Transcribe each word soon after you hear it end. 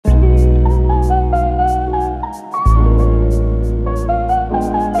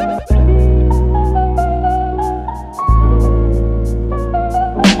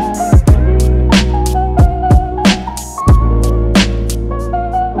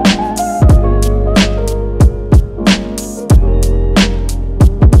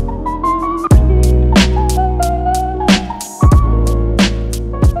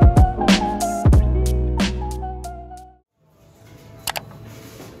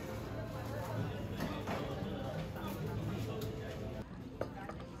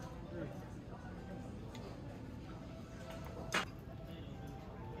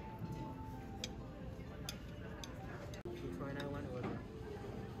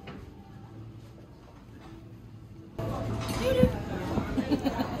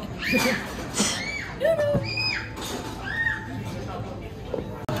Oh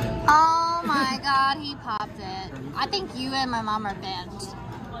my god, he popped it. I think you and my mom are banned.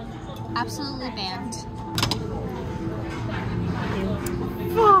 Absolutely banned.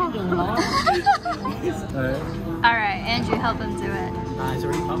 Alright, Andrew, help him do it. It's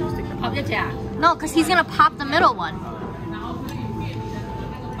already popped. No, because he's gonna pop the middle one.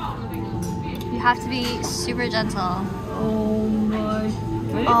 You have to be super gentle. Oh my.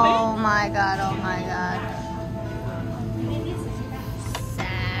 Oh my god, oh my god.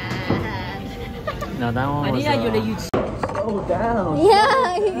 Sad. No, that one was slow down.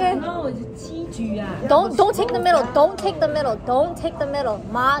 Yeah, he can. No, it's cheese. Don't take the middle. Don't take the middle. Don't take the middle.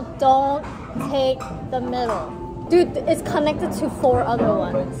 Ma, don't take the middle. Dude, it's connected to 4 other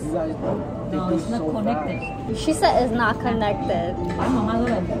ones. No, it's not connected. She said it's not connected.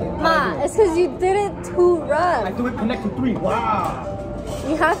 Mama, Ma, it's because you did it too rough. I do it connect to 3. Wow.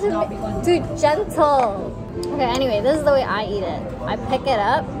 You have to do gentle. Okay, anyway, this is the way I eat it. I pick it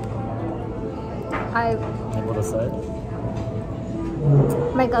up. I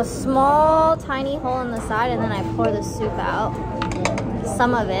make a small, tiny hole in the side, and then I pour the soup out.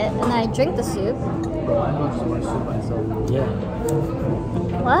 Some of it, and then I drink the soup. Yeah.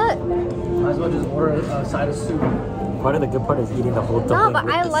 What? Might as well just order a side of soup. Part of the good part is eating the whole dumpling. No, but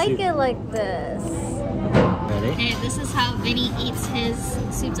with I the like soup. it like this. Ready? Okay, this is how Vinny eats his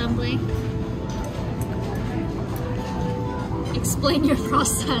soup dumpling. Explain your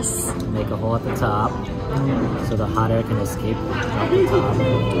process. Make a hole at the top so the hot air can escape out the top.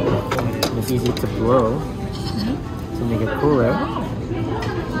 And it's easy to blow to make it cooler.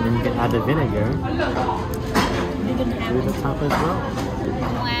 And then you can add the vinegar to the top as well.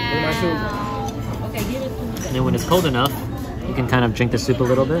 Wow. Okay, give it to me. And then when it's cold enough, you can kind of drink the soup a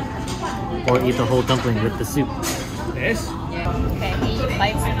little bit or eat the whole dumpling with the soup. This? Okay, he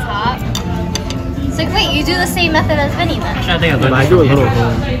bites the top. So wait, you do the same method as Vinny then? I think I do a little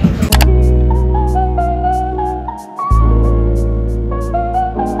hole.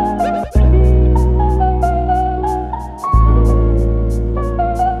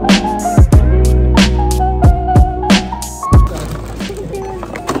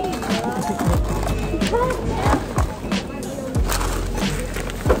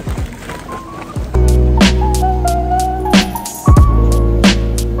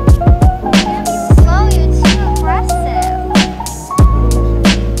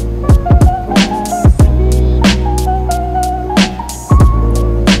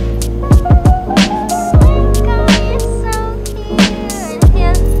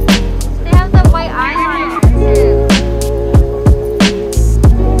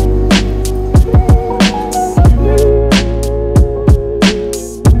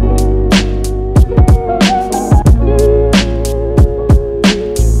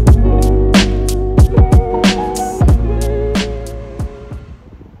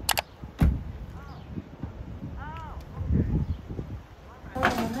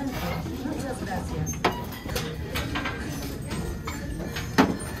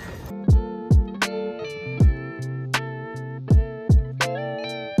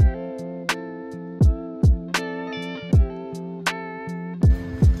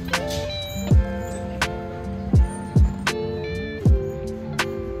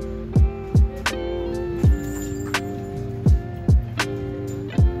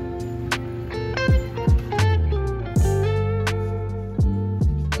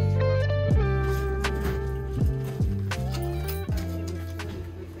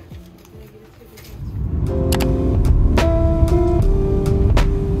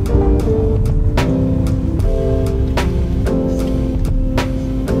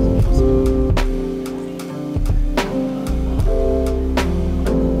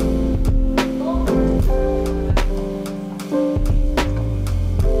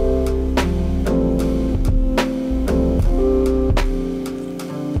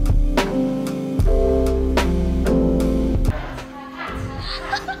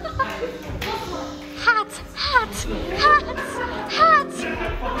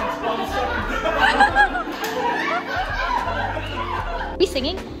 We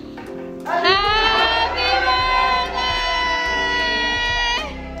singing? Happy birthday!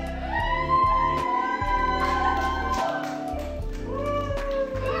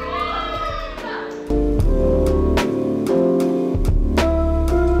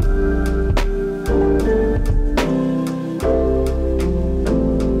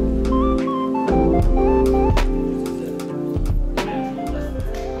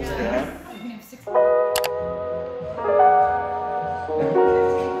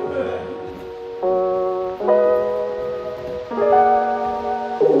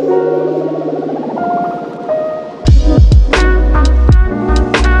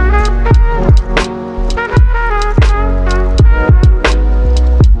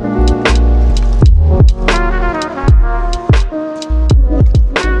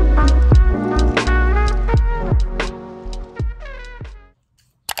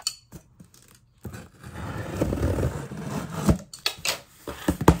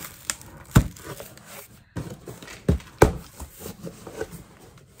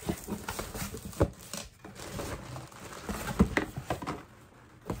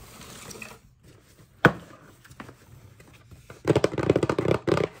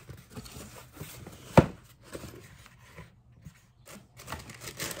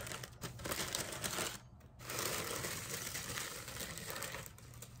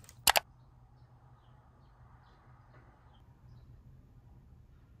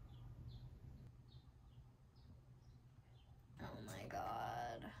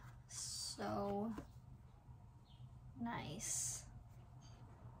 nice.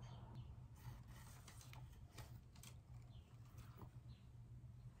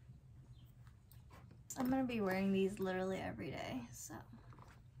 I'm gonna be wearing these literally every day, so.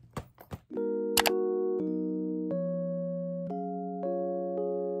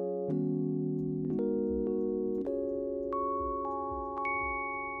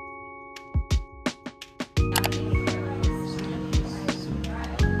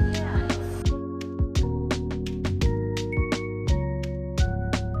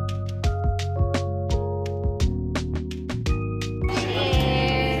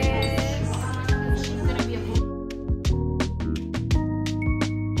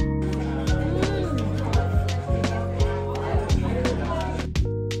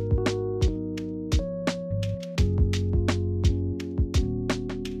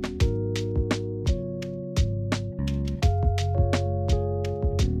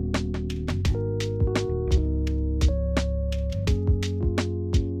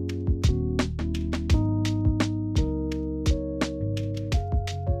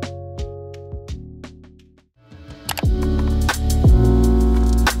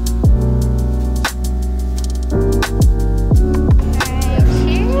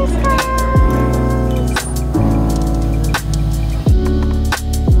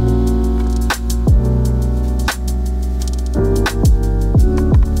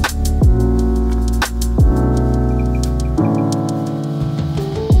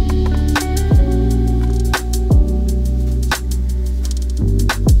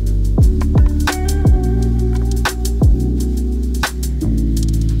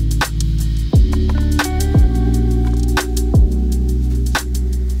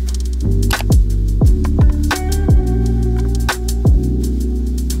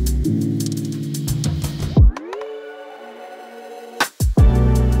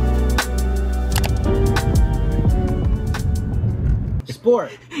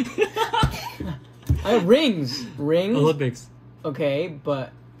 Sport. I have rings. Rings. Olympics. Okay,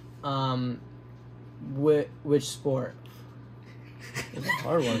 but which sport? It's a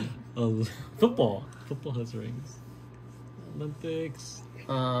hard one. Football. Football has rings. Olympics.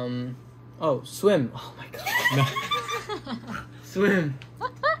 Oh, swim. Oh my god. Swim.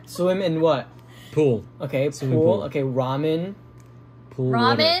 Swim in what? Pool. Okay, Swimming pool. pool. Okay, ramen. Pool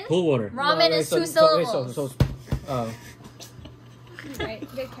Ramen? water. Pool water. Ramen No, is so- two so- okay, syllables. so, Right,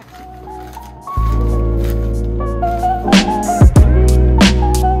 good catch.